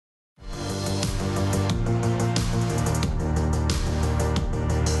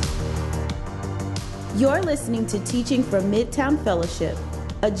You're listening to Teaching from Midtown Fellowship,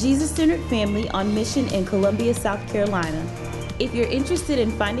 a Jesus-centered family on mission in Columbia, South Carolina. If you're interested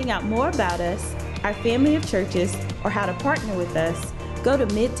in finding out more about us, our family of churches, or how to partner with us, go to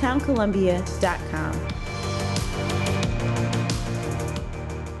midtowncolumbia.com.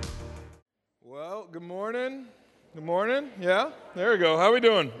 Well, good morning. Good morning. Yeah, there we go. How we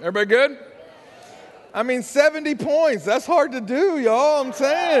doing? Everybody good? 70 points. That's hard to do, y'all. I'm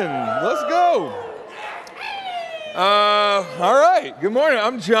saying. Let's go. All right. Good morning.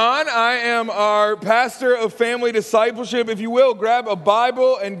 I'm John. I am our pastor of family discipleship. If you will, grab a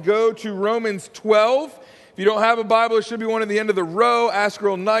Bible and go to Romans 12. If you don't have a Bible, it should be one at the end of the row. Ask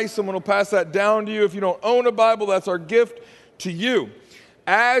real nice. Someone will pass that down to you. If you don't own a Bible, that's our gift to you.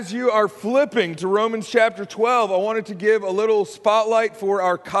 As you are flipping to Romans chapter 12, I wanted to give a little spotlight for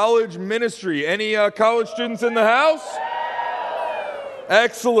our college ministry. Any college students in the house?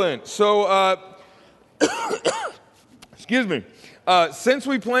 Excellent. So, excuse me. Since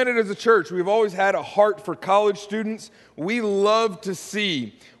we planted as a church, we've always had a heart for college students. We love to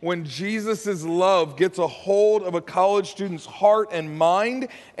see when Jesus' love gets a hold of a college student's heart and mind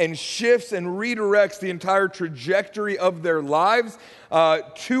and shifts and redirects the entire trajectory of their lives.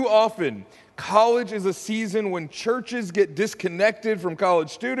 Too often, college is a season when churches get disconnected from college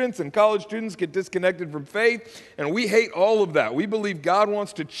students and college students get disconnected from faith, and we hate all of that. We believe God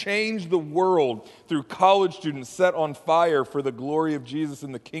wants to change the world through college students set on fire for the glory of Jesus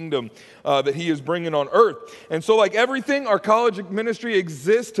and the kingdom that he is bringing on earth. And so like everything, our college ministry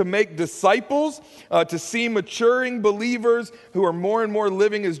exists to make disciples, to see maturing believers who are more and more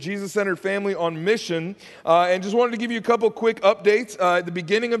living as Jesus-centered family on mission. And just wanted to give you a couple quick updates. At the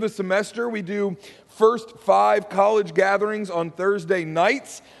beginning of the semester, we do first 5 college gatherings on Thursday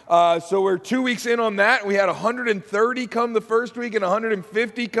nights. So we're 2 weeks in on that. We had 130 come the first week and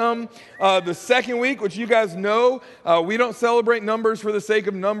 150 come the second week, which you guys know, we don't celebrate numbers for the sake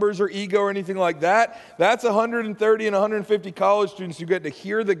of numbers or ego or anything like that. That's 130 and 150 college students who get to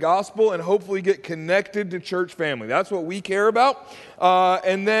hear the gospel and hopefully get connected to church family. That's what we care about.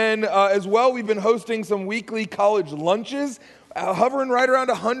 And then as well, we've been hosting some weekly college lunches, hovering right around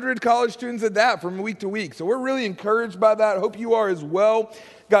 100 college students at that from week to week. So we're really encouraged by that. Hope you are as well.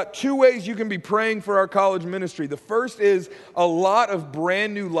 Got 2 ways you can be praying for our college ministry. The first is a lot of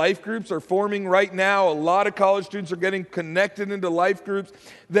brand new life groups are forming right now. A lot of college students are getting connected into life groups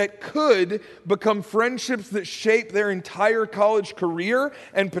that could become friendships that shape their entire college career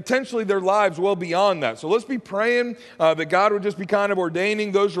and potentially their lives well beyond that. So let's be praying that God would just be kind of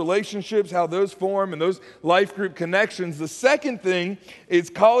ordaining those relationships, how those form and those life group connections. The second thing is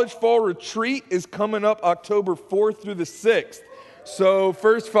College Fall Retreat is coming up October 4th through the 6th. So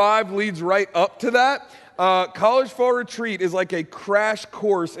first 5 leads right up to that. College Fall Retreat is like a crash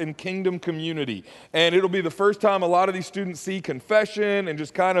course in kingdom community. And it'll be the first time a lot of these students see confession and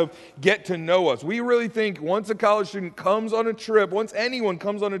just kind of get to know us. We really think once a college student comes on a trip, once anyone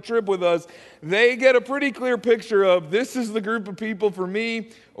comes on a trip with us, they get a pretty clear picture of this is the group of people for me,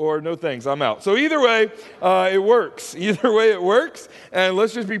 or no thanks, I'm out. So either way, it works. Either way, it works. And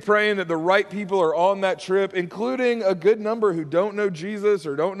let's just be praying that the right people are on that trip, including a good number who don't know Jesus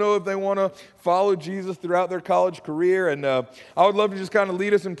or don't know if they want to follow Jesus throughout their college career. And I would love to just kind of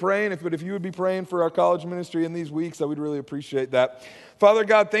lead us in praying. But if you would be praying for our college ministry in these weeks, I would really appreciate that. Father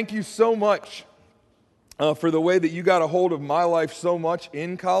God, thank you so much for the way that you got a hold of my life so much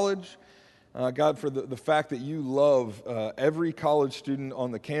in college. God, for the fact that you love every college student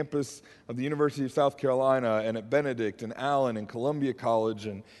on the campus of the University of South Carolina and at Benedict and Allen and Columbia College.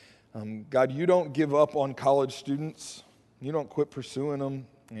 And God, you don't give up on college students. You don't quit pursuing them.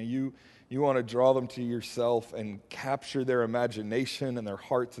 You want to draw them to yourself and capture their imagination and their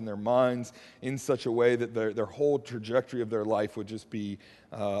hearts and their minds in such a way that their whole trajectory of their life would just be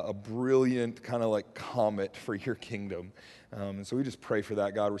a brilliant kind of like comet for your kingdom. And so we just pray for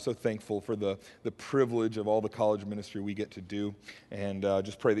that, God. We're so thankful for the privilege of all the college ministry we get to do. And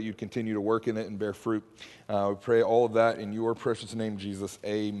just pray that you'd continue to work in it and bear fruit. We pray all of that in your precious name, Jesus.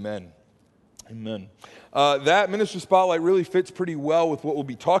 Amen. Amen. That ministry spotlight really fits pretty well with what we'll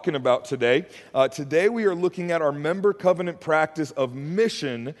be talking about today. Today we are looking at our member covenant practice of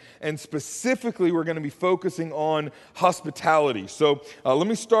mission, and specifically we're going to be focusing on hospitality. So let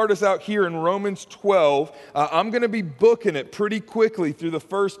me start us out here in Romans 12. I'm going to be booking it pretty quickly through the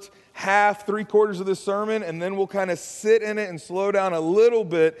first half, 3/4 of this sermon, and then we'll kind of sit in it and slow down a little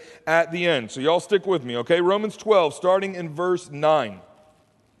bit at the end. So y'all stick with me, okay? Romans 12, starting in verse 9.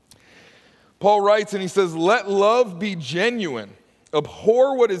 Paul writes and he says, "Let love be genuine.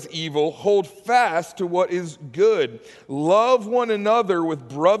 Abhor what is evil, hold fast to what is good. Love one another with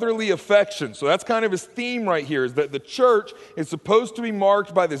brotherly affection. So that's kind of his theme right here, is that the church is supposed to be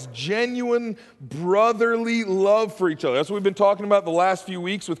marked by this genuine brotherly love for each other. That's what we've been talking about the last few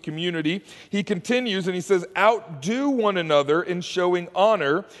weeks with community. He continues and he says, outdo one another in showing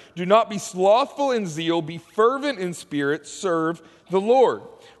honor. Do not be slothful in zeal, be fervent in spirit, serve the Lord.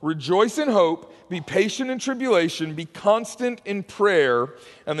 Rejoice in hope. Be patient in tribulation, be constant in prayer.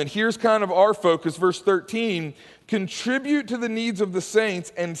 And then here's kind of our focus, verse 13. Contribute to the needs of the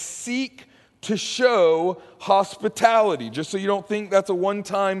saints and seek to show hospitality. Just so you don't think that's a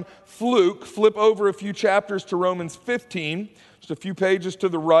one-time fluke, flip over a few chapters to Romans 15. Just a few pages to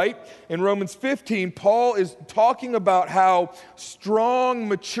the right. In Romans 15, Paul is talking about how strong,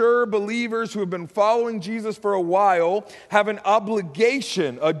 mature believers who have been following Jesus for a while have an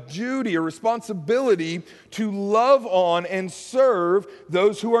obligation, a duty, a responsibility to love on and serve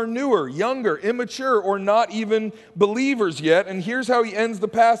those who are newer, younger, immature, or not even believers yet. And here's how he ends the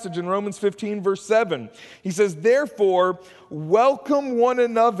passage in Romans 15, verse 7. He says, therefore, welcome one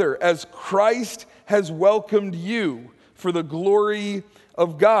another as Christ has welcomed you, for the glory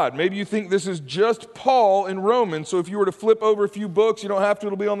of God. Maybe you think this is just Paul in Romans, so if you were to flip over a few books, you don't have to,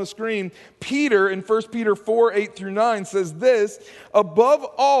 it'll be on the screen. Peter in 1 Peter 4, 8 through 9 says this, above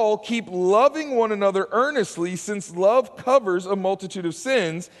all, keep loving one another earnestly, since love covers a multitude of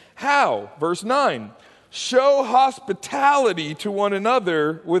sins. How? Verse 9, show hospitality to one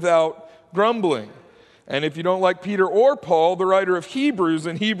another without grumbling. And if you don't like Peter or Paul, the writer of Hebrews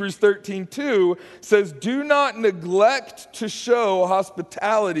in Hebrews 13:2 says, do not neglect to show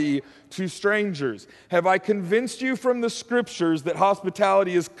hospitality to strangers. Have I convinced you from the scriptures that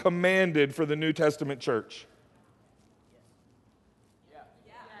hospitality is commanded for the New Testament church?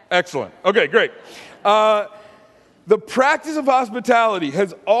 Excellent. Okay, great. The practice of hospitality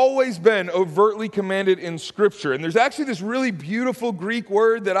has always been overtly commanded in Scripture. And there's actually this really beautiful Greek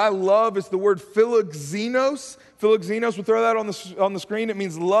word that I love. It's the word philoxenos. Philoxenos, we'll throw that on the screen. It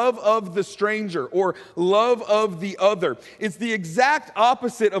means love of the stranger or love of the other. It's the exact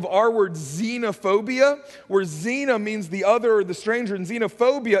opposite of our word xenophobia, where xena means the other or the stranger, and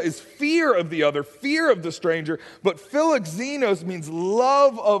xenophobia is fear of the other, fear of the stranger. But philoxenos means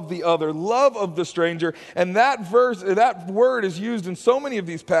love of the other, love of the stranger. And that word is used in so many of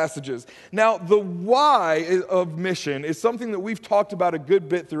these passages. Now, the why of mission is something that we've talked about a good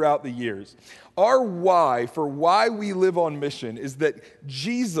bit throughout the years. Our why for why we live on mission is that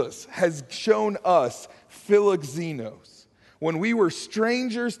Jesus has shown us philoxenos. When we were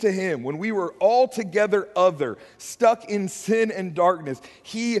strangers to him, when we were altogether other, stuck in sin and darkness,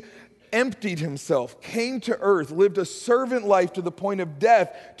 he emptied himself, came to earth, lived a servant life to the point of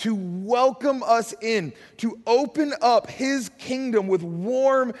death to welcome us in, to open up his kingdom with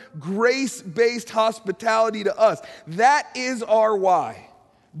warm, grace-based hospitality to us. That is our why.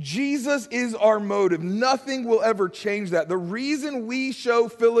 Jesus is our motive. Nothing will ever change that. The reason we show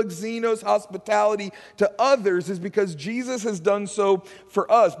philoxenos hospitality to others is because Jesus has done so for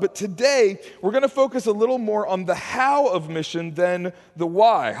us. But today, we're going to focus a little more on the how of mission than the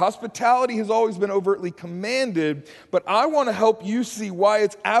why. Hospitality has always been overtly commanded, but I want to help you see why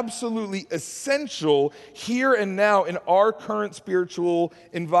it's absolutely essential here and now in our current spiritual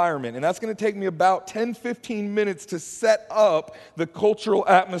environment. And that's going to take me about 10-15 minutes to set up the cultural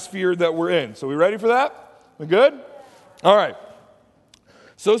atmosphere that we're in. So we ready for that? We good? All right.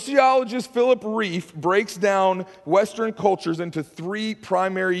 Sociologist Philip Rieff breaks down Western cultures into three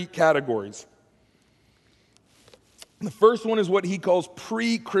primary categories. The first one is what he calls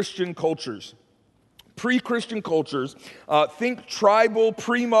pre-Christian cultures. Pre-Christian cultures, think tribal,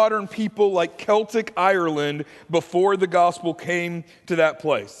 pre-modern people like Celtic Ireland before the gospel came to that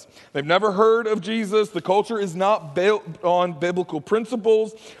place. They've never heard of Jesus. The culture is not built on biblical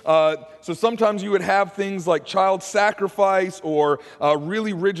principles. So sometimes you would have things like child sacrifice or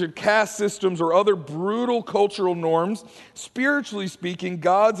really rigid caste systems or other brutal cultural norms. Spiritually speaking,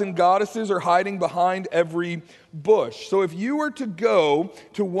 gods and goddesses are hiding behind every bush. So if you were to go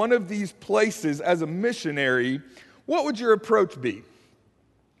to one of these places as a missionary, what would your approach be?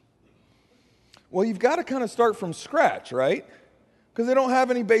 Well, you've got to kind of start from scratch, right? Because they don't have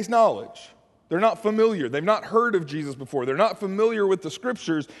any base knowledge. They're not familiar. They've not heard of Jesus before. They're not familiar with the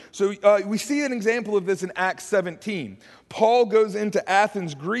scriptures. So we see an example of this in Acts 17. Paul goes into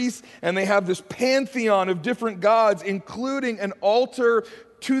Athens, Greece, and they have this pantheon of different gods, including an altar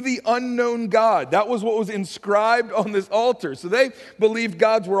to the unknown God. That was what was inscribed on this altar. So they believed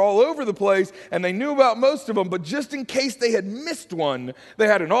gods were all over the place, and they knew about most of them, but just in case they had missed one, they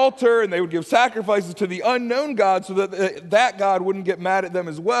had an altar, and they would give sacrifices to the unknown God so that that God wouldn't get mad at them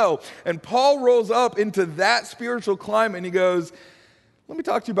as well. And Paul rolls up into that spiritual climate, and he goes, let me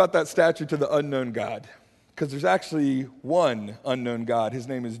talk to you about that statue to the unknown God. Because there's actually one unknown God. His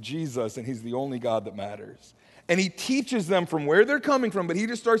name is Jesus, and he's the only God that matters. And he teaches them from where they're coming from, but he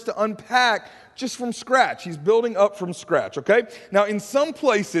just starts to unpack just from scratch. He's building up from scratch, okay? Now, in some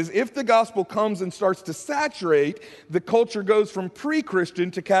places, if the gospel comes and starts to saturate, the culture goes from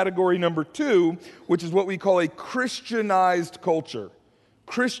pre-Christian to category number 2, which is what we call a Christianized culture.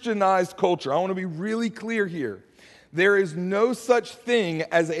 Christianized culture. I want to be really clear here. There is no such thing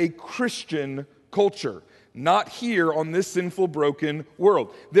as a Christian culture. Not here on this sinful, broken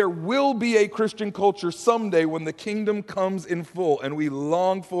world. There will be a Christian culture someday when the kingdom comes in full, and we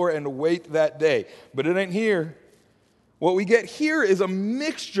long for and wait that day. But it ain't here. What we get here is a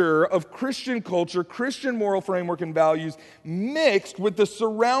mixture of Christian culture, Christian moral framework and values, mixed with the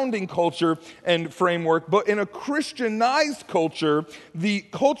surrounding culture and framework. But in a Christianized culture, the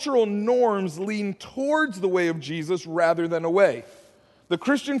cultural norms lean towards the way of Jesus rather than away. The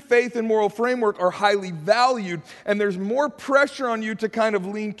Christian faith and moral framework are highly valued, and there's more pressure on you to kind of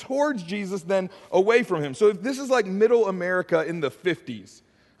lean towards Jesus than away from him. So if this is like middle America in the 50s,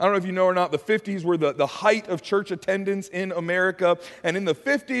 I don't know if you know or not, the 50s were the height of church attendance in America, and in the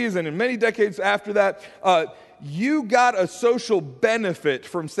 50s and in many decades after that, you got a social benefit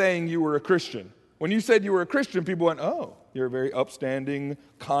from saying you were a Christian. When you said you were a Christian, people went, oh, you're a very upstanding,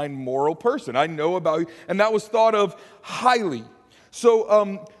 kind, moral person. I know about you. And that was thought of highly.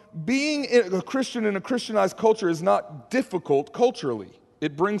 So being a Christian in a Christianized culture is not difficult culturally.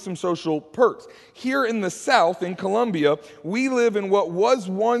 It brings some social perks. Here in the South, in Colombia, we live in what was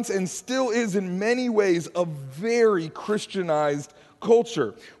once and still is in many ways a very Christianized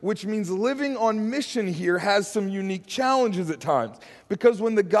culture, which means living on mission here has some unique challenges at times. Because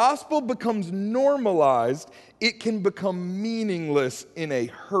when the gospel becomes normalized, it can become meaningless in a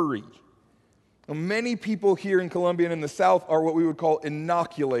hurry. Many people here in Colombia and in the South are what we would call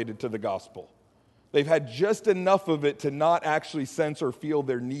inoculated to the gospel. They've had just enough of it to not actually sense or feel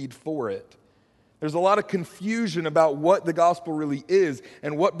their need for it. There's a lot of confusion about what the gospel really is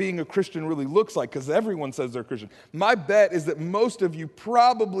and what being a Christian really looks like, because everyone says they're Christian. My bet is that most of you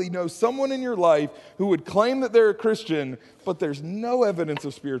probably know someone in your life who would claim that they're a Christian, but there's no evidence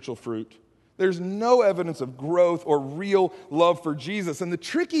of spiritual fruit. There's no evidence of growth or real love for Jesus. And the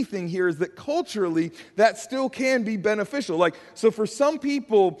tricky thing here is that culturally, that still can be beneficial. So for some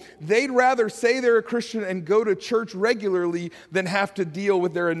people, they'd rather say they're a Christian and go to church regularly than have to deal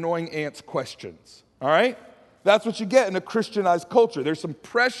with their annoying aunt's questions. All right? That's what you get in a Christianized culture. There's some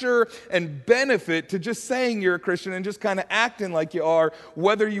pressure and benefit to just saying you're a Christian and just kind of acting like you are,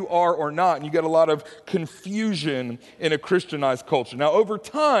 whether you are or not. And you get a lot of confusion in a Christianized culture. Now, over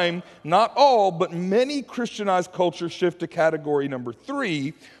time, not all, but many Christianized cultures shift to category number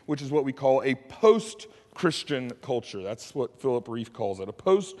 3, which is what we call a post-Christian culture. That's what Philip Reef calls it, a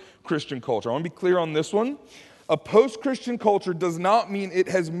post-Christian culture. I want to be clear on this one. A post-Christian culture does not mean it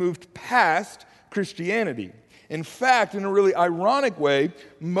has moved past Christianity. In fact, in a really ironic way,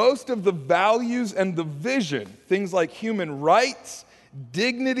 most of the values and the vision, things like human rights,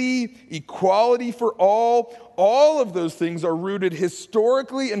 dignity, equality for all of those things are rooted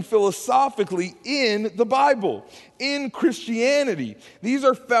historically and philosophically in the Bible, in Christianity. These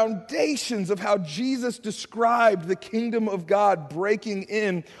are foundations of how Jesus described the kingdom of God breaking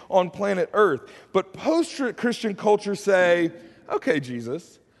in on planet Earth. But post-Christian cultures say, okay,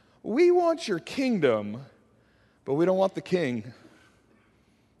 Jesus, we want your kingdom, but we don't want the king.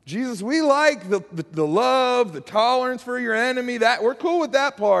 Jesus, we like the love, the tolerance for your enemy. That we're cool with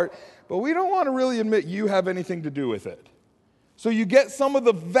that part, but we don't want to really admit you have anything to do with it. So you get some of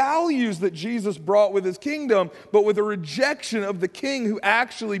the values that Jesus brought with his kingdom, but with a rejection of the king who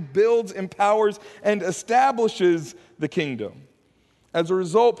actually builds, empowers, and establishes the kingdom. As a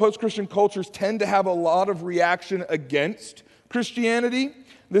result, post-Christian cultures tend to have a lot of reaction against Christianity.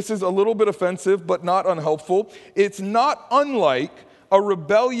 This is a little bit offensive, but not unhelpful. It's not unlike a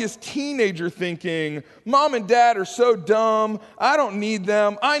rebellious teenager thinking, Mom and Dad are so dumb, I don't need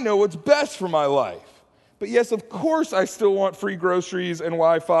them, I know what's best for my life. But yes, of course I still want free groceries and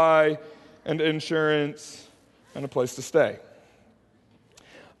Wi-Fi and insurance and a place to stay.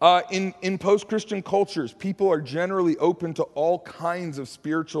 In post-Christian cultures, people are generally open to all kinds of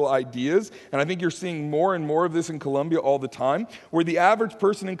spiritual ideas, and I think you're seeing more and more of this in Colombia all the time, where the average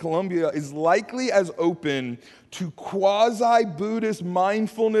person in Colombia is likely as open to quasi-Buddhist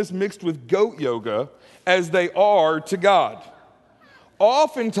mindfulness mixed with goat yoga as they are to God.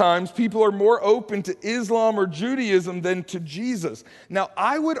 Oftentimes, people are more open to Islam or Judaism than to Jesus. Now,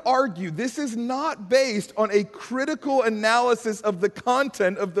 I would argue this is not based on a critical analysis of the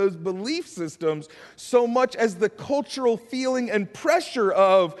content of those belief systems so much as the cultural feeling and pressure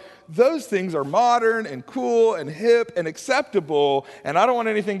of those things are modern and cool and hip and acceptable, and I don't want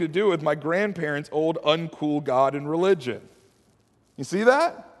anything to do with my grandparents' old uncool God and religion. You see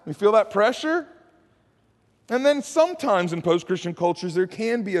that? You feel that pressure? And then sometimes in post-Christian cultures, there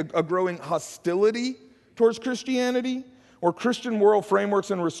can be a growing hostility towards Christianity, or Christian moral frameworks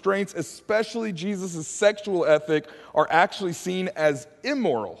and restraints, especially Jesus' sexual ethic, are actually seen as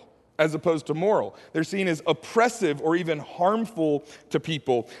immoral as opposed to moral. They're seen as oppressive or even harmful to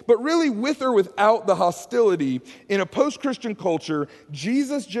people. But really, with or without the hostility, in a post-Christian culture,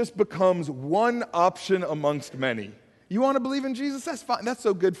 Jesus just becomes one option amongst many. You want to believe in Jesus? That's fine. That's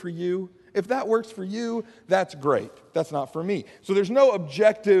so good for you. If that works for you, that's great. That's not for me. So there's no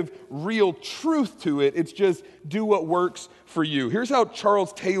objective, real truth to it. It's just do what works for you. Here's how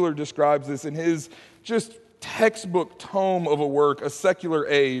Charles Taylor describes this in his just textbook tome of a work, A Secular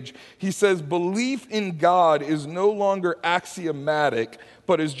Age. He says, belief in God is no longer axiomatic,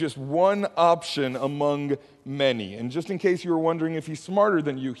 but is just one option among many. And just in case you were wondering if he's smarter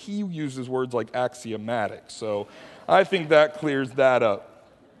than you, he uses words like axiomatic. So I think that clears that up.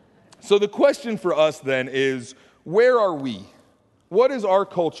 So the question for us then is, where are we? What is our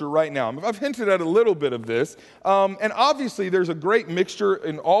culture right now? I've hinted at a little bit of this, and obviously there's a great mixture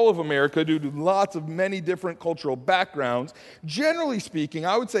in all of America due to lots of many different cultural backgrounds. Generally speaking,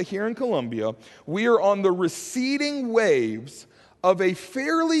 I would say here in Colombia, we are on the receding waves of a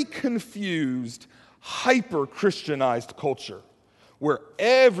fairly confused, hyper-Christianized culture, where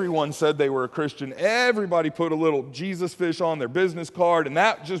everyone said they were a Christian, everybody put a little Jesus fish on their business card, and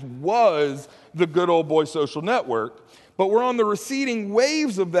that just was the good old boy social network. But we're on the receding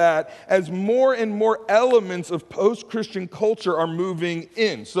waves of that as more and more elements of post-Christian culture are moving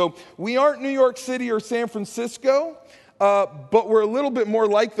in. So we aren't New York City or San Francisco, but we're a little bit more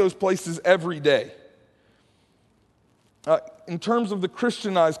like those places every day. In terms of the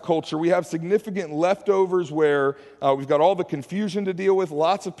Christianized culture, we have significant leftovers where we've got all the confusion to deal with.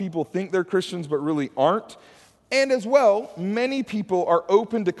 Lots of people think they're Christians but really aren't. And as well, many people are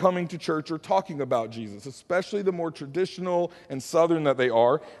open to coming to church or talking about Jesus, especially the more traditional and southern that they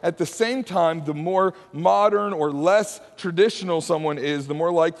are. At the same time, the more modern or less traditional someone is, the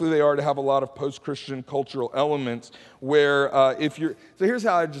more likely they are to have a lot of post-Christian cultural elements where so here's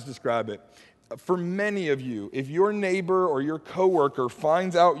how I just describe it. For many of you, if your neighbor or your coworker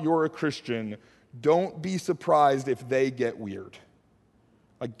finds out you're a Christian, don't be surprised if they get weird.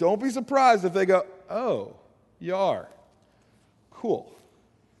 Like, don't be surprised if they go, oh, you are. Cool.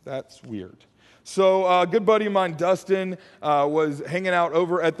 That's weird. So a good buddy of mine, Dustin, was hanging out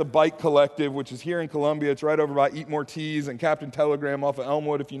over at the Bike Collective, which is here in Columbia. It's right over by Eat More Teas and Captain Telegram off of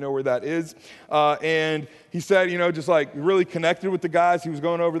Elmwood, if you know where that is. And he said, just like really connected with the guys. He was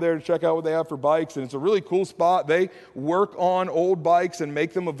going over there to check out what they have for bikes, and it's a really cool spot. They work on old bikes and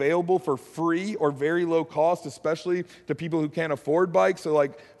make them available for free or very low cost, especially to people who can't afford bikes. So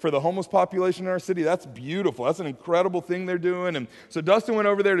like for the homeless population in our city, that's beautiful. That's an incredible thing they're doing. And so Dustin went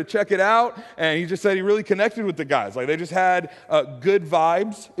over there to check it out, and he just said he really connected with the guys. Like they just had good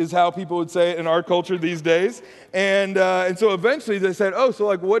vibes, is how people would say it in our culture these days. And so eventually they said, oh, so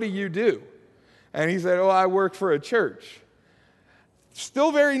like what do you do? And he said, oh, I work for a church.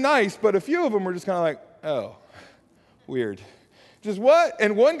 Still very nice, but a few of them were just kind of like, oh, weird. Just what?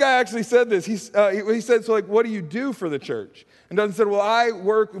 And one guy actually said this. He said, so like, what do you do for the church? And Dustin said, well, I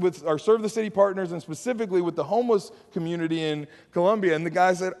work with or serve the city partners and specifically with the homeless community in Columbia. And the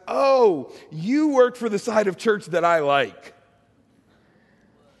guy said, oh, you work for the side of church that I like.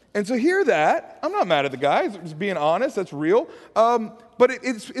 And so hear that. I'm not mad at the guy. He's being honest. That's real. But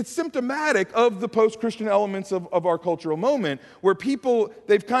it's symptomatic of the post-Christian elements of our cultural moment where people,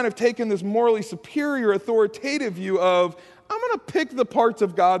 they've kind of taken this morally superior, authoritative view of, I'm going to pick the parts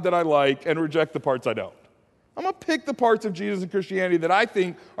of God that I like and reject the parts I don't. I'm going to pick the parts of Jesus and Christianity that I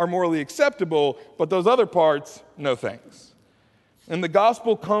think are morally acceptable, but those other parts, no thanks. And the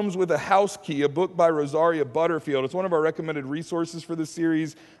gospel comes with a house key, a book by Rosaria Butterfield. It's one of our recommended resources for this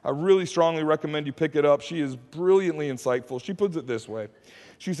series. I really strongly recommend you pick it up. She is brilliantly insightful. She puts it this way.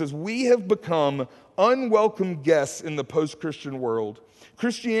 She says, "We have become unwelcome guests in the post-Christian world.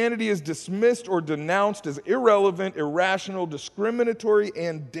 Christianity is dismissed or denounced as irrelevant, irrational, discriminatory,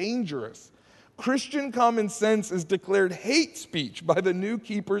 and dangerous. Christian common sense is declared hate speech by the new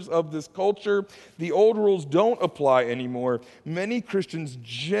keepers of this culture. The old rules don't apply anymore. Many Christians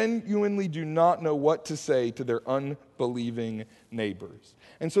genuinely do not know what to say to their unbelieving neighbors."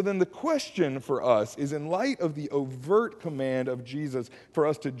 And so then the question for us is, in light of the overt command of Jesus for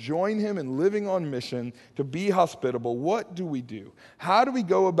us to join him in living on mission, to be hospitable, what do we do? How do we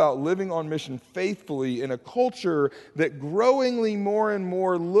go about living on mission faithfully in a culture that growingly more and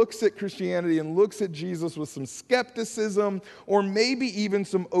more looks at Christianity and looks at Jesus with some skepticism or maybe even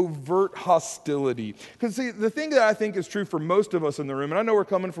some overt hostility? Because see, the thing that I think is true for most of us in the room, and I know we're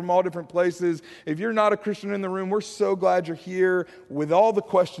coming from all different places. If you're not a Christian in the room, we're so glad you're here with all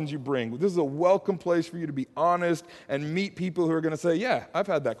the questions you bring. This is a welcome place for you to be honest and meet people who are going to say, yeah, I've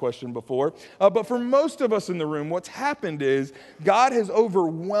had that question before. But for most of us in the room, what's happened is God has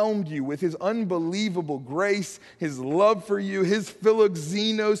overwhelmed you with his unbelievable grace, his love for you, his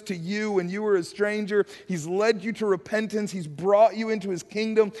philoxenos to you when you were a stranger. He's led you to repentance. He's brought you into his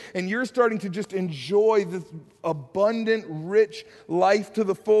kingdom, and you're starting to just enjoy this abundant, rich life to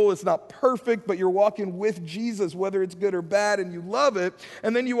the full. It's not perfect, but you're walking with Jesus, whether it's good or bad, and you love it.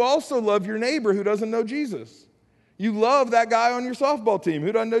 And then you also love your neighbor who doesn't know Jesus. You love that guy on your softball team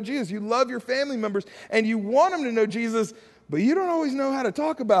who doesn't know Jesus. You love your family members, and you want them to know Jesus, but you don't always know how to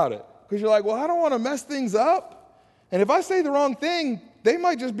talk about it because you're like, well, I don't want to mess things up. And if I say the wrong thing, they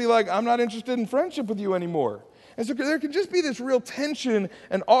might just be like, I'm not interested in friendship with you anymore. And so there can just be this real tension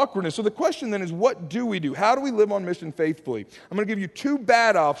and awkwardness. So the question then is, what do we do? How do we live on mission faithfully? I'm going to give you two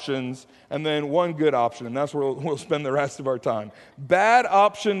bad options and then one good option, and that's where we'll spend the rest of our time. Bad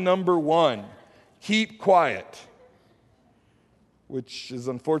option number one, keep quiet, which is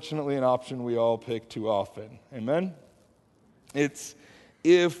unfortunately an option we all pick too often. Amen? It's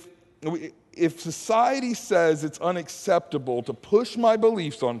if society says it's unacceptable to push my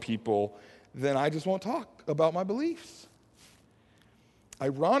beliefs on people, then I just won't talk about my beliefs.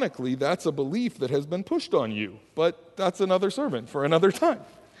 Ironically, that's a belief that has been pushed on you, but that's another sermon for another time.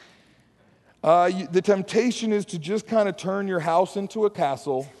 The temptation is to just kind of turn your house into a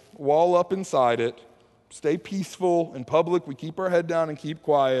castle, wall up inside it, stay peaceful in public. We keep our head down and keep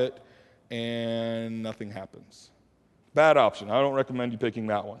quiet, and nothing happens. Bad option. I don't recommend you picking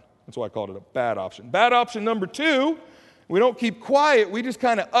that one. That's why I called it a bad option. Bad option number two, we don't keep quiet. We just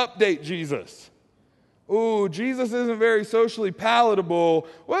kind of update Jesus. Ooh, Jesus isn't very socially palatable.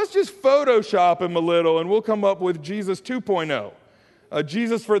 Well, let's just Photoshop him a little, and we'll come up with Jesus 2.0.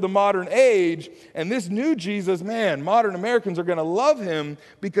 Jesus for the modern age. And this new Jesus, man, modern Americans are going to love him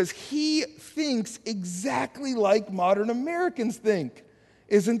because he thinks exactly like modern Americans think.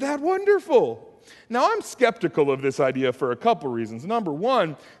 Isn't that wonderful? Now, I'm skeptical of this idea for a couple reasons. Number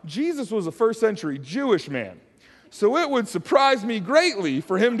one, Jesus was a first century Jewish man. So it would surprise me greatly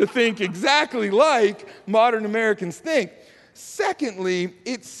for him to think exactly like modern Americans think. Secondly,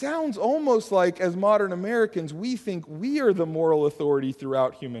 it sounds almost like as modern Americans, we think we are the moral authority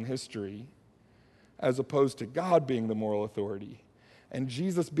throughout human history, as opposed to God being the moral authority. And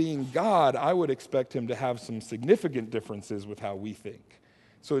Jesus being God, I would expect him to have some significant differences with how we think.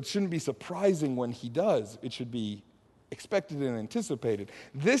 So it shouldn't be surprising when he does. It should be expected and anticipated.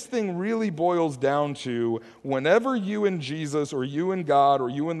 This thing really boils down to whenever you and Jesus or you and God or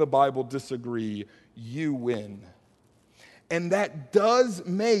you and the Bible disagree, you win. And that does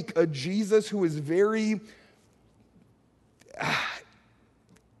make a Jesus who is very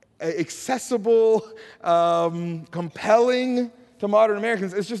accessible, compelling to modern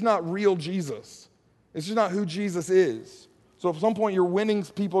Americans. It's just not real Jesus. It's just not who Jesus is. So at some point you're winning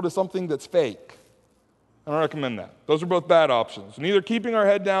people to something that's fake. I don't recommend that. Those are both bad options. Neither keeping our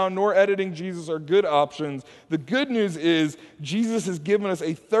head down nor editing Jesus are good options. The good news is Jesus has given us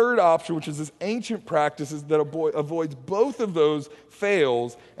a third option, which is this ancient practice that avoids both of those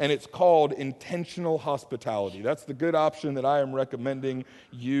fails, and it's called intentional hospitality. That's the good option that I am recommending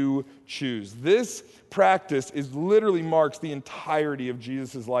you choose. This practice literally marks the entirety of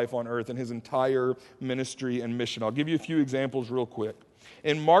Jesus' life on earth and his entire ministry and mission. I'll give you a few examples real quick.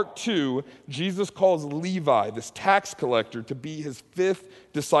 In Mark 2, Jesus calls Levi, this tax collector, to be his fifth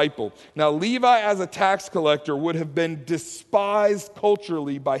disciple. Now, Levi, as a tax collector, would have been despised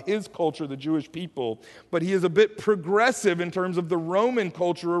culturally by his culture, the Jewish people, but he is a bit progressive in terms of the Roman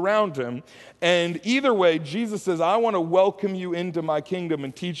culture around him. And either way, Jesus says, I want to welcome you into my kingdom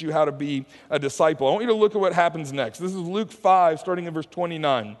and teach you how to be a disciple. I want you to look at what happens next. This is Luke 5, starting in verse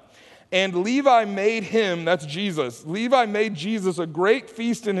 29. And Levi made him, that's Jesus, Levi made Jesus a great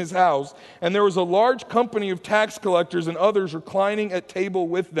feast in his house, and there was a large company of tax collectors and others reclining at table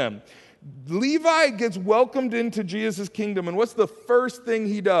with them. Levi gets welcomed into Jesus' kingdom, and what's the first thing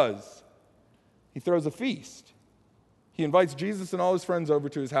he does? He throws a feast. He invites Jesus and all his friends over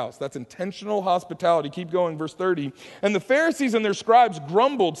to his house. That's intentional hospitality. Keep going, verse 30. And the Pharisees and their scribes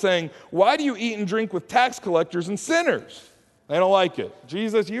grumbled, saying, why do you eat and drink with tax collectors and sinners? They don't like it.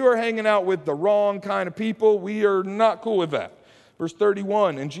 Jesus, you are hanging out with the wrong kind of people. We are not cool with that. Verse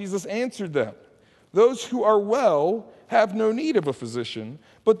 31, and Jesus answered them, those who are well have no need of a physician,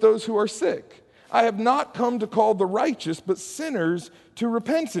 but those who are sick. I have not come to call the righteous, but sinners to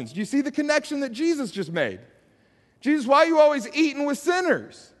repentance. Do you see the connection that Jesus just made? Jesus, why are you always eating with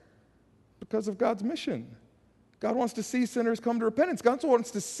sinners? Because of God's mission. God wants to see sinners come to repentance. God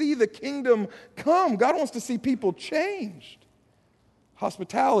wants to see the kingdom come. God wants to see people changed.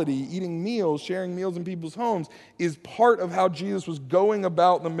 Hospitality, eating meals, sharing meals in people's homes is part of how Jesus was going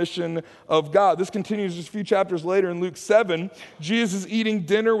about the mission of God. This continues just a few chapters later in Luke 7. Jesus is eating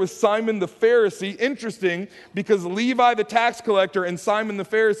dinner with Simon the Pharisee. Interesting, because Levi the tax collector and Simon the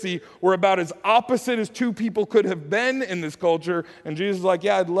Pharisee were about as opposite as two people could have been in this culture. And Jesus is like,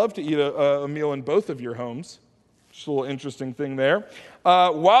 yeah, I'd love to eat a meal in both of your homes. Just a little interesting thing there.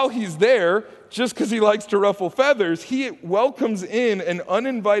 While he's there, just because he likes to ruffle feathers, he welcomes in an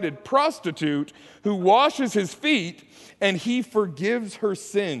uninvited prostitute who washes his feet, and he forgives her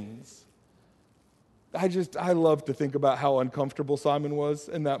sins. I love to think about how uncomfortable Simon was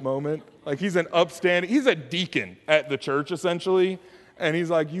in that moment. Like, he's a deacon at the church, essentially, and he's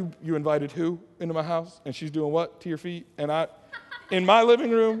like, you invited who into my house? And she's doing what to your feet? And in my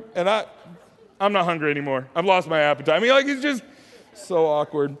living room, and I'm not hungry anymore. I've lost my appetite. I mean, like, it's just so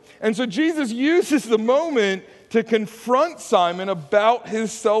awkward. And so Jesus uses the moment to confront Simon about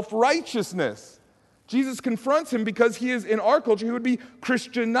his self-righteousness. Jesus confronts him because he is, in our culture, he would be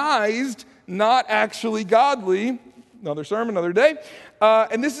Christianized, not actually godly. Another sermon, another day.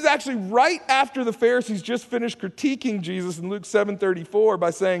 And this is actually right after the Pharisees just finished critiquing Jesus in Luke 7:34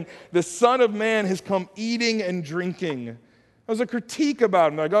 by saying, the Son of Man has come eating and drinking. There was a critique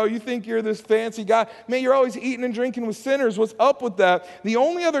about him, like, oh, you think you're this fancy guy? Man, you're always eating and drinking with sinners. What's up with that? The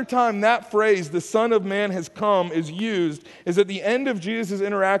only other time that phrase, the Son of Man has come, is used is at the end of Jesus'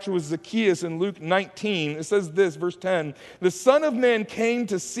 interaction with Zacchaeus in Luke 19. It says this, verse 10, the Son of Man came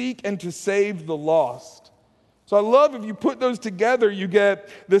to seek and to save the lost. So I love if you put those together, you get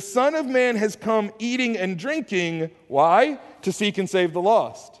the Son of Man has come eating and drinking. Why? To seek and save the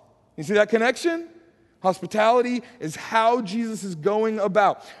lost. You see that connection? Hospitality is how Jesus is going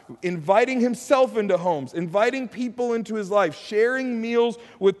about inviting himself into homes, inviting people into his life, sharing meals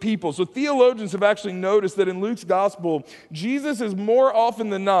with people. So theologians have actually noticed that in Luke's gospel, Jesus is more often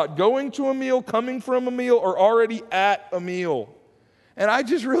than not going to a meal, coming from a meal, or already at a meal. And I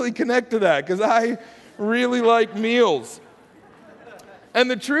just really connect to that because I really like meals. And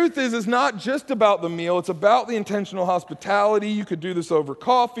the truth is, it's not just about the meal. It's about the intentional hospitality. You could do this over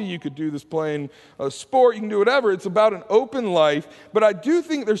coffee. You could do this playing a sport. You can do whatever. It's about an open life. But I do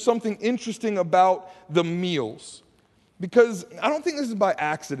think there's something interesting about the meals. Because I don't think this is by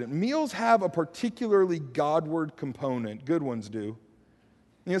accident. Meals have a particularly Godward component. Good ones do.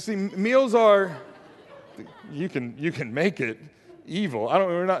 You see, meals are, you can make it evil.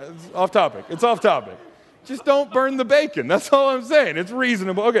 It's off topic. It's off topic. Just don't burn the bacon. That's all I'm saying. It's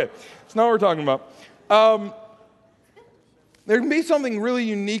reasonable. Okay, that's not what we're talking about. There can be something really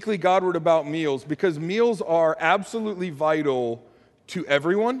uniquely Godward about meals because meals are absolutely vital to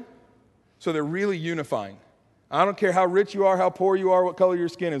everyone, so they're really unifying. I don't care how rich you are, how poor you are, what color your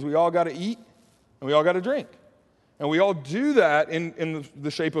skin is. We all got to eat, and we all got to drink. And we all do that in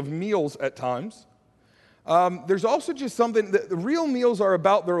the shape of meals at times. There's also just something, the real meals are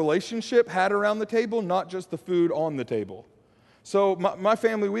about the relationship had around the table, not just the food on the table. So my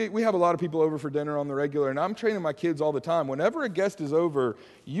family, we have a lot of people over for dinner on the regular, and I'm training my kids all the time. Whenever a guest is over,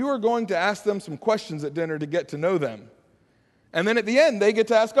 you are going to ask them some questions at dinner to get to know them. And then at the end, they get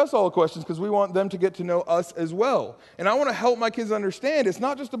to ask us all the questions because we want them to get to know us as well. And I want to help my kids understand it's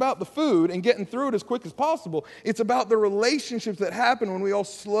not just about the food and getting through it as quick as possible. It's about the relationships that happen when we all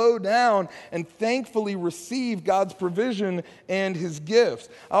slow down and thankfully receive God's provision and his gifts.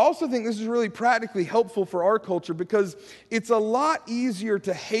 I also think this is really practically helpful for our culture because it's a lot easier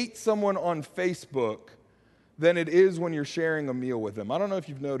to hate someone on Facebook than it is when you're sharing a meal with them. I don't know if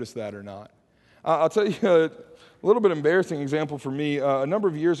you've noticed that or not. I'll tell you a little bit embarrassing example for me. A number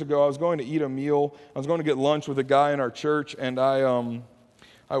of years ago, I was going to eat a meal. I was going to get lunch with a guy in our church, and I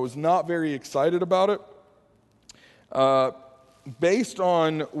was not very excited about it. Based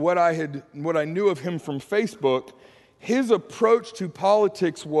on what I knew of him from Facebook, his approach to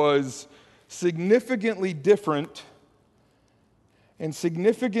politics was significantly different and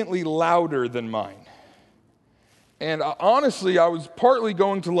significantly louder than mine. And honestly, I was partly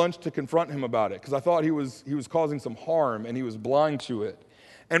going to lunch to confront him about it because I thought he was causing some harm and he was blind to it.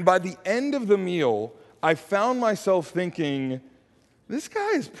 And by the end of the meal, I found myself thinking, this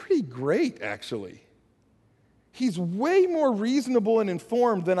guy is pretty great, actually. He's way more reasonable and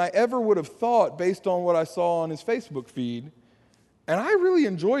informed than I ever would have thought based on what I saw on his Facebook feed. And I really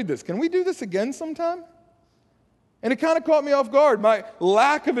enjoyed this. Can we do this again sometime? And it kind of caught me off guard, my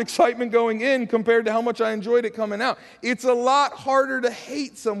lack of excitement going in compared to how much I enjoyed it coming out. It's a lot harder to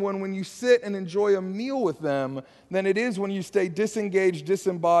hate someone when you sit and enjoy a meal with them than it is when you stay disengaged,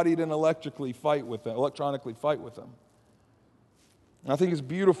 disembodied, and electronically fight with them. And I think it's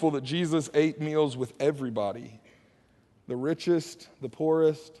beautiful that Jesus ate meals with everybody. The richest, the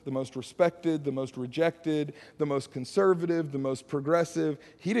poorest, the most respected, the most rejected, the most conservative, the most progressive.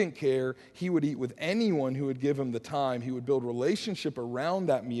 He didn't care. He would eat with anyone who would give him the time. He would build relationship around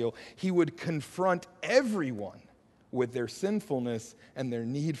that meal. He would confront everyone with their sinfulness and their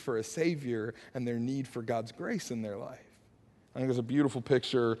need for a Savior and their need for God's grace in their life. I think it's a beautiful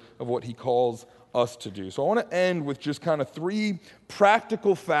picture of what he calls us to do. So I want to end with just kind of 3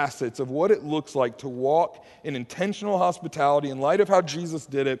 practical facets of what it looks like to walk in intentional hospitality in light of how Jesus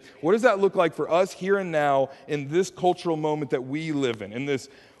did it. What does that look like for us here and now in this cultural moment that we live in this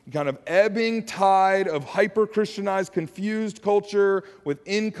kind of ebbing tide of hyper-Christianized, confused culture with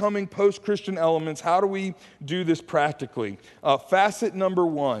incoming post-Christian elements? How do we do this practically? Facet number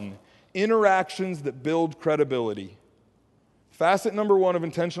 1, interactions that build credibility. Facet number 1 of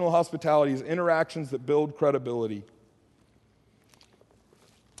intentional hospitality is interactions that build credibility.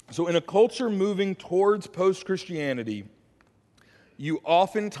 So in a culture moving towards post-Christianity, you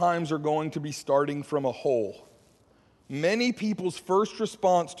oftentimes are going to be starting from a hole. Many people's first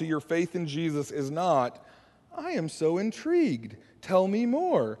response to your faith in Jesus is not, I am so intrigued. Tell me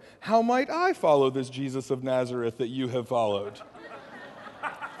more. How might I follow this Jesus of Nazareth that you have followed?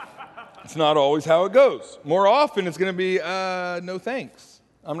 It's not always how it goes. More often, it's going to be, no thanks.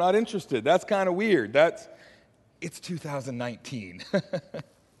 I'm not interested. That's kind of weird. It's 2019.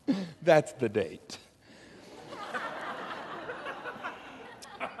 That's the date.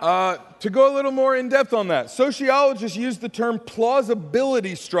 To go a little more in depth on that, sociologists use the term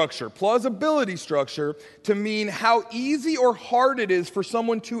plausibility structure to mean how easy or hard it is for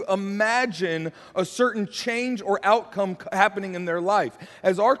someone to imagine a certain change or outcome happening in their life.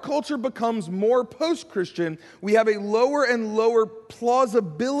 As our culture becomes more post-Christian, we have a lower and lower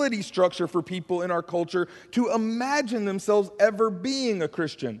plausibility structure for people in our culture to imagine themselves ever being a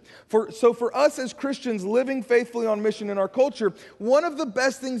Christian. So for us as Christians living faithfully on mission in our culture, one of the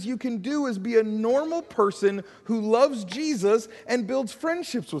best things you can do is be a normal person who loves Jesus and builds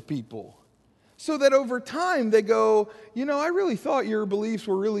friendships with people. So that over time they go, I really thought your beliefs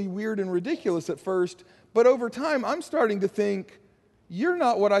were really weird and ridiculous at first, but over time I'm starting to think you're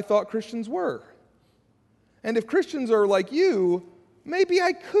not what I thought Christians were. And if Christians are like you, maybe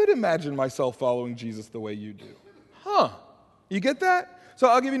I could imagine myself following Jesus the way you do. You get that? So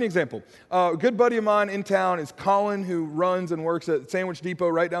I'll give you an example. A good buddy of mine in town is Colin, who runs and works at Sandwich Depot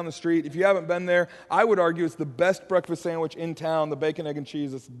right down the street. If you haven't been there, I would argue it's the best breakfast sandwich in town. The bacon, egg, and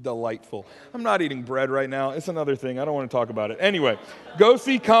cheese is delightful. I'm not eating bread right now. It's another thing. I don't want to talk about it. Anyway, go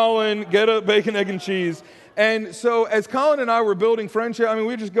see Colin, get a bacon, egg, and cheese. And so as Colin and I were building friendship,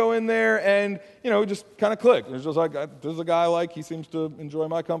 we just go in there and, we just kind of click. It's just like, this is a guy I like. He seems to enjoy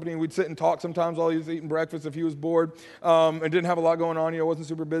my company. And we'd sit and talk sometimes while he was eating breakfast if he was bored and didn't have a lot going on, wasn't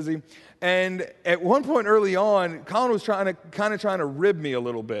super busy. And at one point early on, Colin was trying to rib me a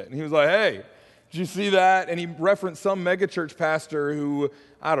little bit. And he was like, hey, did you see that? And he referenced some megachurch pastor who,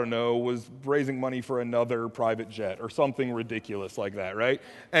 I don't know, was raising money for another private jet or something ridiculous like that, right?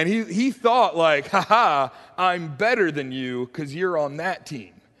 And he thought like, I'm better than you because you're on that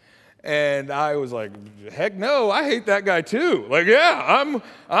team. And I was like, heck no, I hate that guy too. Like, yeah,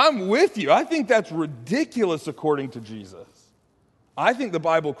 I'm with you. I think that's ridiculous according to Jesus. I think the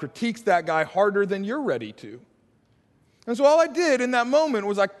Bible critiques that guy harder than you're ready to. And so all I did in that moment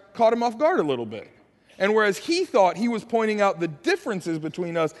was I caught him off guard a little bit. And whereas he thought he was pointing out the differences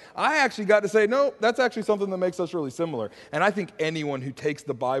between us, I actually got to say, no, that's actually something that makes us really similar. And I think anyone who takes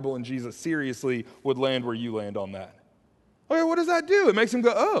the Bible and Jesus seriously would land where you land on that. Okay, what does that do? It makes him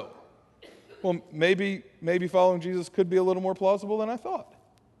go, oh, well, maybe following Jesus could be a little more plausible than I thought.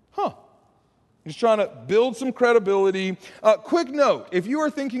 Just trying to build some credibility. Quick note, if you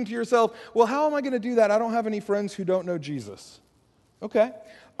are thinking to yourself, well, how am I going to do that? I don't have any friends who don't know Jesus. Okay.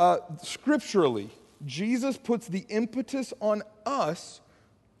 Scripturally, Jesus puts the impetus on us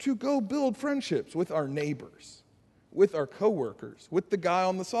to go build friendships with our neighbors, with our coworkers, with the guy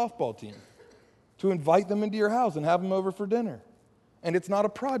on the softball team, to invite them into your house and have them over for dinner. And it's not a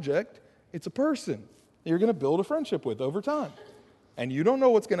project, it's a person that you're going to build a friendship with over time. And you don't know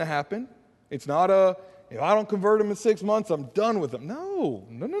what's going to happen. It's not if I don't convert him in 6 months, I'm done with him. No.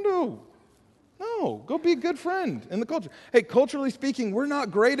 Go be a good friend in the culture. Hey, culturally speaking, we're not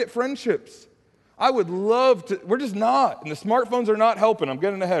great at friendships. I would love to, we're just not. And the smartphones are not helping. I'm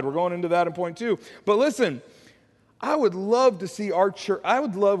getting ahead. We're going into that in point 2. But listen, I would love to see our church. I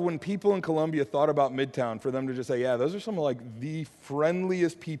would love when people in Columbia thought about Midtown for them to just say, yeah, those are some of like the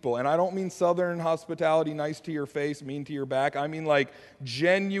friendliest people. And I don't mean Southern hospitality, nice to your face, mean to your back. I mean like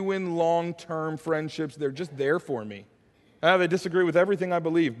genuine long-term friendships. They're just there for me. They disagree with everything I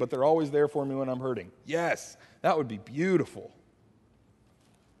believe, but they're always there for me when I'm hurting. Yes, that would be beautiful.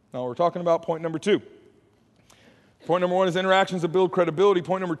 Now we're talking about point number 2. Point number 1 is interactions that build credibility.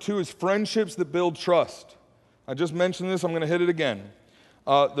 Point number 2 is friendships that build trust. I just mentioned this, I'm going to hit it again.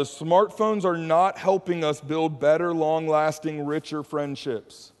 The smartphones are not helping us build better, long-lasting, richer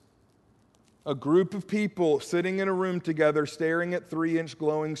friendships. A group of people sitting in a room together staring at 3-inch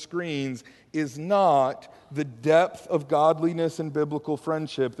glowing screens is not the depth of godliness and biblical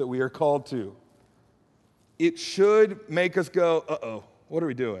friendship that we are called to. It should make us go, uh-oh, what are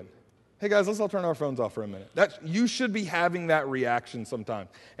we doing? Hey guys, let's all turn our phones off for a minute. You should be having that reaction sometime.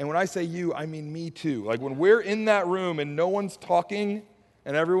 And when I say you, I mean me too. Like when we're in that room and no one's talking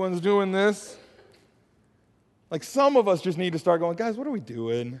and everyone's doing this, like some of us just need to start going, guys, what are we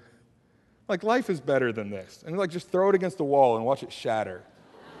doing? Like life is better than this. And like just throw it against the wall and watch it shatter.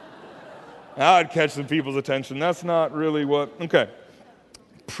 Now I'd catch some people's attention. That's not really what, okay.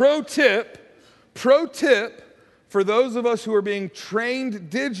 Pro tip, for those of us who are being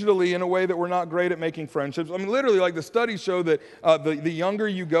trained digitally in a way that we're not great at making friendships. I mean, literally, like the studies show that the younger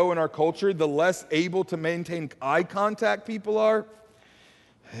you go in our culture, the less able to maintain eye contact people are.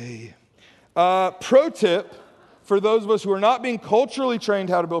 Hey. Pro tip, for those of us who are not being culturally trained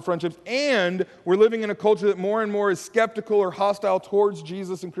how to build friendships, and we're living in a culture that more and more is skeptical or hostile towards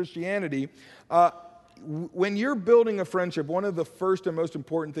Jesus and Christianity, when you're building a friendship, one of the first and most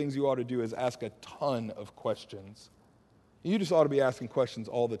important things you ought to do is ask a ton of questions. You just ought to be asking questions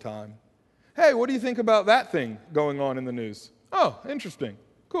all the time. Hey, what do you think about that thing going on in the news? Oh, interesting.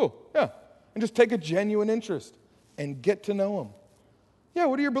 Cool. Yeah. And just take a genuine interest and get to know them. Yeah,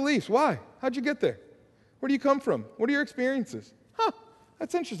 what are your beliefs? Why? How'd you get there? Where do you come from? What are your experiences?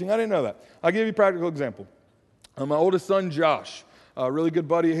 That's interesting. I didn't know that. I'll give you a practical example. My oldest son, Josh, a really good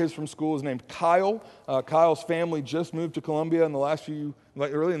buddy of his from school is named Kyle. Kyle's family just moved to Columbia in the last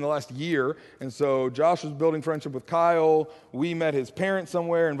year. And so Josh was building friendship with Kyle. We met his parents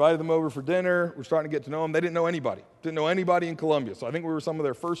somewhere, invited them over for dinner. We're starting to get to know them. They didn't know anybody in Columbia. So I think we were some of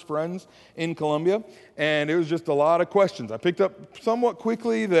their first friends in Columbia. And it was just a lot of questions. I picked up somewhat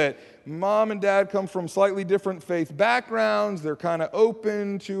quickly that mom and dad come from slightly different faith backgrounds. They're kind of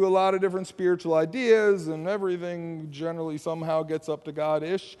open to a lot of different spiritual ideas, and everything generally somehow gets up to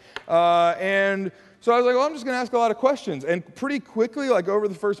God-ish. And so I was like, well, I'm just going to ask a lot of questions. And pretty quickly, like over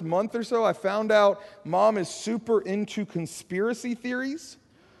the first month or so, I found out mom is super into conspiracy theories,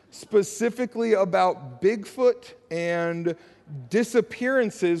 specifically about Bigfoot and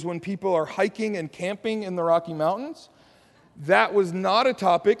disappearances when people are hiking and camping in the Rocky Mountains. That was not a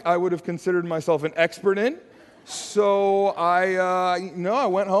topic I would have considered myself an expert in. So I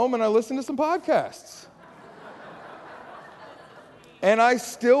went home and I listened to some podcasts. And I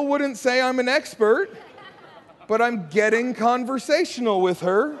still wouldn't say I'm an expert, but I'm getting conversational with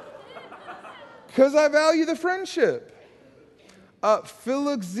her because I value the friendship.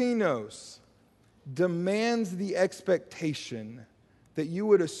 Philoxenos demands the expectation that you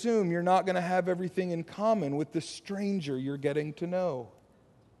would assume you're not going to have everything in common with the stranger you're getting to know.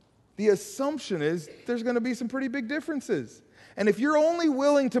 The assumption is there's going to be some pretty big differences. And if you're only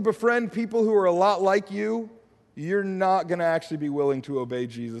willing to befriend people who are a lot like you, you're not going to actually be willing to obey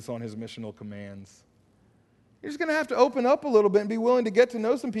Jesus on his missional commands. You're just going to have to open up a little bit and be willing to get to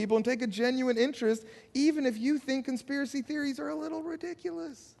know some people and take a genuine interest, even if you think conspiracy theories are a little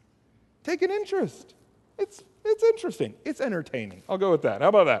ridiculous. Take an interest. It's interesting. It's entertaining. I'll go with that. How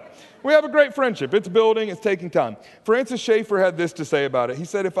about that? We have a great friendship. It's building. It's taking time. Francis Schaeffer had this to say about it. He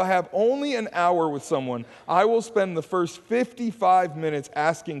said, if I have only an hour with someone, I will spend the first 55 minutes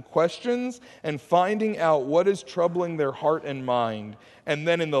asking questions and finding out what is troubling their heart and mind. And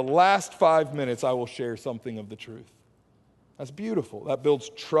then in the last 5 minutes, I will share something of the truth. That's beautiful. That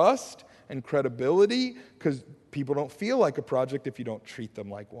builds trust and credibility because people don't feel like a project if you don't treat them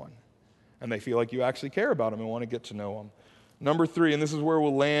like one. And they feel like you actually care about them and want to get to know them. Number 3, and this is where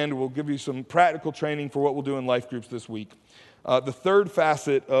we'll land, we'll give you some practical training for what we'll do in life groups this week. The third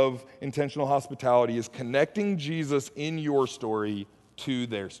facet of intentional hospitality is connecting Jesus in your story to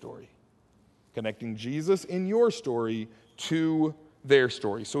their story. Connecting Jesus in your story to their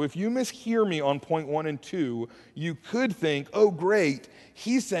story. So if you mishear me on point 1 and 2, you could think, oh great,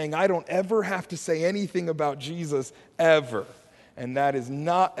 he's saying I don't ever have to say anything about Jesus ever. And that is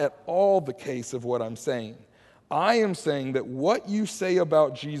not at all the case of what I'm saying. I am saying that what you say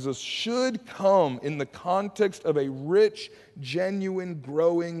about Jesus should come in the context of a rich, genuine,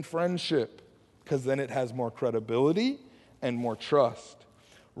 growing friendship, because then it has more credibility and more trust.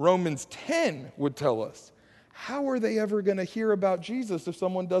 Romans 10 would tell us, how are they ever going to hear about Jesus if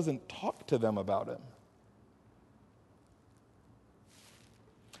someone doesn't talk to them about him?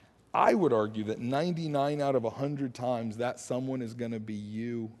 I would argue that 99 out of 100 times that someone is going to be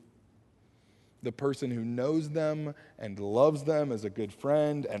you. The person who knows them and loves them as a good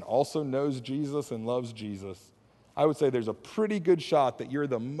friend and also knows Jesus and loves Jesus. I would say there's a pretty good shot that you're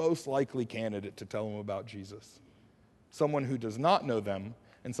the most likely candidate to tell them about Jesus. Someone who does not know them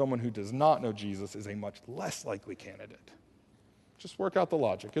and someone who does not know Jesus is a much less likely candidate. Just work out the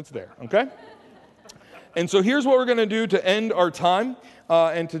logic. It's there, okay? And so here's what we're going to do to end our time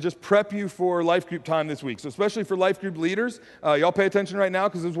and to just prep you for life group time this week. So especially for life group leaders, y'all pay attention right now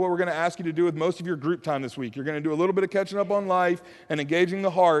because this is what we're going to ask you to do with most of your group time this week. You're going to do a little bit of catching up on life and engaging the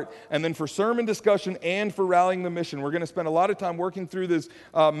heart. And then for sermon discussion and for rallying the mission, we're going to spend a lot of time working through this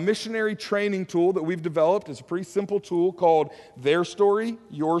missionary training tool that we've developed. It's a pretty simple tool called Their Story,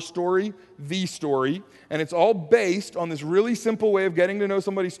 Your Story, The Story. And it's all based on this really simple way of getting to know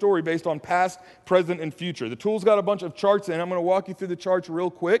somebody's story based on past, present, and future. The tool's got a bunch of charts in it. I'm going to walk you through the charts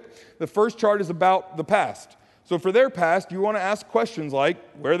real quick. The first chart is about the past. So for their past, you want to ask questions like,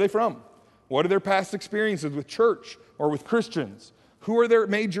 where are they from? What are their past experiences with church or with Christians? Who are their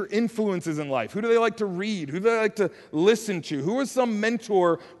major influences in life? Who do they like to read? Who do they like to listen to? Who is some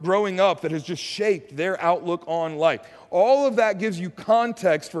mentor growing up that has just shaped their outlook on life? All of that gives you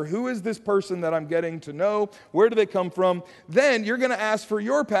context for who is this person that I'm getting to know? Where do they come from? Then you're going to ask for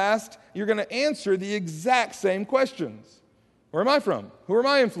your past. You're going to answer the exact same questions. Where am I from? Who are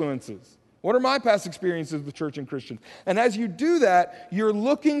my influences? What are my past experiences with church and Christians? And as you do that, you're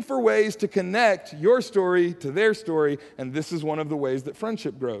looking for ways to connect your story to their story, and this is one of the ways that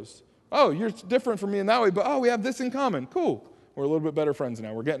friendship grows. Oh, you're different from me in that way, but we have this in common. Cool. We're a little bit better friends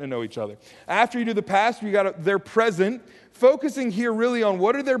now. We're getting to know each other. After you do the past, you got their present, focusing here really on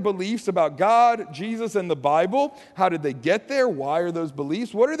what are their beliefs about God, Jesus, and the Bible. How did they get there? Why are those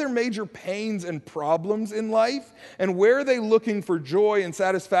beliefs? What are their major pains and problems in life? And where are they looking for joy and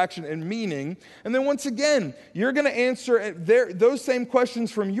satisfaction and meaning? And then once again, you're going to answer those same questions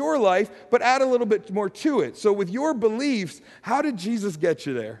from your life, but add a little bit more to it. So with your beliefs, how did Jesus get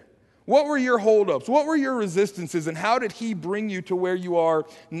you there? What were your holdups? What were your resistances? And how did he bring you to where you are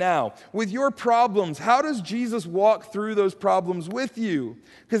now? With your problems, how does Jesus walk through those problems with you?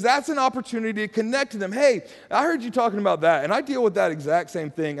 Because that's an opportunity to connect to them. Hey, I heard you talking about that, and I deal with that exact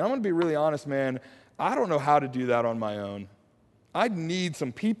same thing. And I'm going to be really honest, man. I don't know how to do that on my own. I need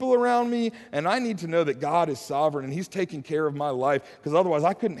some people around me, and I need to know that God is sovereign and he's taking care of my life, because otherwise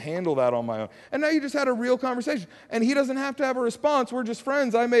I couldn't handle that on my own. And now you just had a real conversation, and he doesn't have to have a response. We're just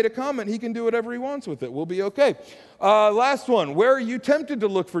friends. I made a comment. He can do whatever he wants with it. We'll be okay. Last one. Where are you tempted to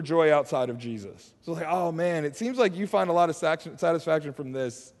look for joy outside of Jesus? So like, oh man, it seems like you find a lot of satisfaction from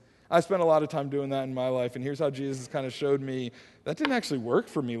this. I spent a lot of time doing that in my life, and here's how Jesus kind of showed me that didn't actually work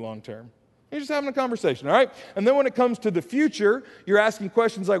for me long term. You're just having a conversation, all right? And then when it comes to the future, you're asking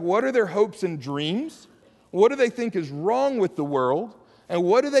questions like, what are their hopes and dreams? What do they think is wrong with the world? And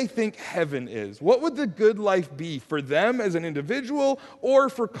what do they think heaven is? What would the good life be for them as an individual or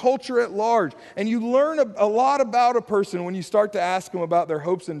for culture at large? And you learn a lot about a person when you start to ask them about their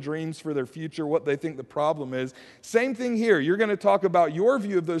hopes and dreams for their future, what they think the problem is. Same thing here. You're going to talk about your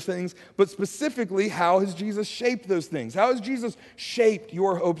view of those things, but specifically, how has Jesus shaped those things? How has Jesus shaped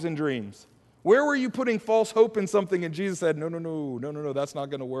your hopes and dreams? Where were you putting false hope in something and Jesus said, no, that's not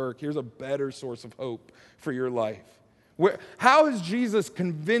going to work. Here's a better source of hope for your life. How has Jesus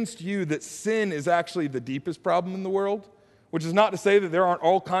convinced you that sin is actually the deepest problem in the world? Which is not to say that there aren't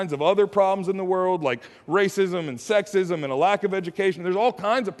all kinds of other problems in the world, like racism and sexism and a lack of education. There's all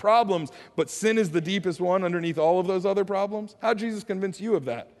kinds of problems, but sin is the deepest one underneath all of those other problems. How did Jesus convince you of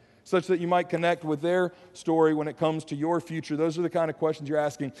that? Such that you might connect with their story when it comes to your future. Those are the kind of questions you're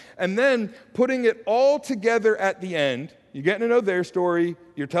asking. And then putting it all together at the end. You're getting to know their story.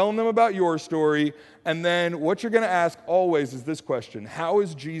 You're telling them about your story. And then what you're going to ask always is this question: how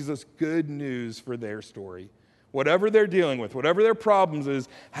is Jesus good news for their story? Whatever they're dealing with, whatever their problems is,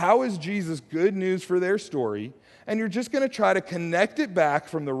 how is Jesus good news for their story? And you're just going to try to connect it back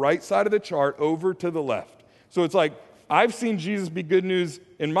from the right side of the chart over to the left. So it's like, I've seen Jesus be good news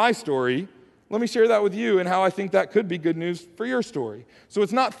in my story. Let me share that with you and how I think that could be good news for your story. So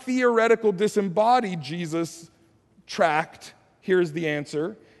it's not theoretical, disembodied Jesus tract. Here's the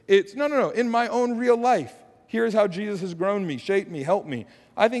answer. It's, no. In my own real life, here's how Jesus has grown me, shaped me, helped me.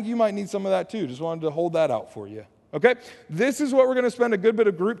 I think you might need some of that too. Just wanted to hold that out for you. Okay? This is what we're going to spend a good bit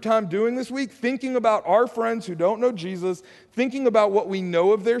of group time doing this week, thinking about our friends who don't know Jesus, thinking about what we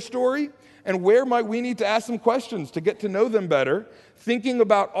know of their story, and where might we need to ask some questions to get to know them better, thinking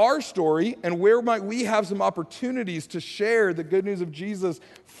about our story, and where might we have some opportunities to share the good news of Jesus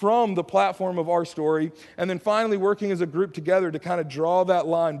from the platform of our story, and then finally working as a group together to kind of draw that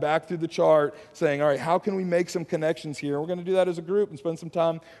line back through the chart, saying, all right, how can we make some connections here? We're going to do that as a group and spend some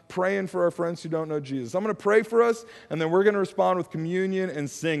time praying for our friends who don't know Jesus. I'm going to pray for us, and then we're going to respond with communion and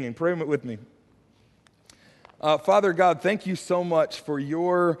singing. Pray with me. Father God, thank you so much for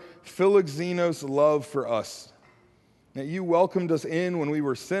your philoxenos love for us. That you welcomed us in when we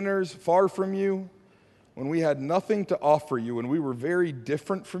were sinners, far from you, when we had nothing to offer you, when we were very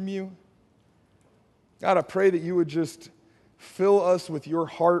different from you. God, I pray that you would just fill us with your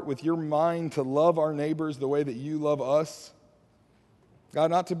heart, with your mind to love our neighbors the way that you love us.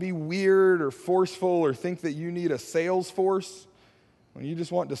 God, not to be weird or forceful or think that you need a sales force, when you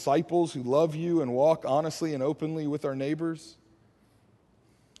just want disciples who love you and walk honestly and openly with our neighbors.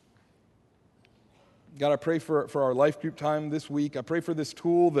 God, I pray for our life group time this week. I pray for this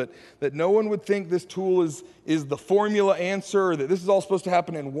tool that no one would think this tool is the formula answer, or that this is all supposed to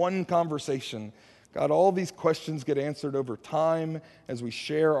happen in one conversation. God, all these questions get answered over time as we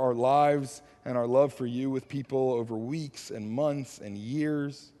share our lives and our love for you with people over weeks and months and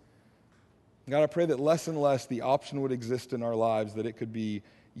years. God, I pray that less and less the option would exist in our lives that it could be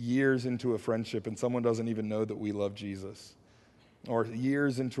years into a friendship and someone doesn't even know that we love Jesus. Or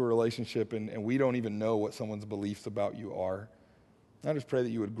years into a relationship and we don't even know what someone's beliefs about you are. I just pray that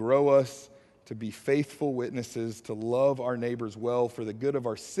you would grow us to be faithful witnesses, to love our neighbors well for the good of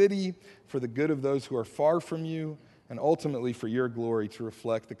our city, for the good of those who are far from you, and ultimately for your glory to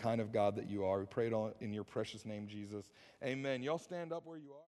reflect the kind of God that you are. We pray it all in your precious name, Jesus. Amen. Y'all stand up where you are.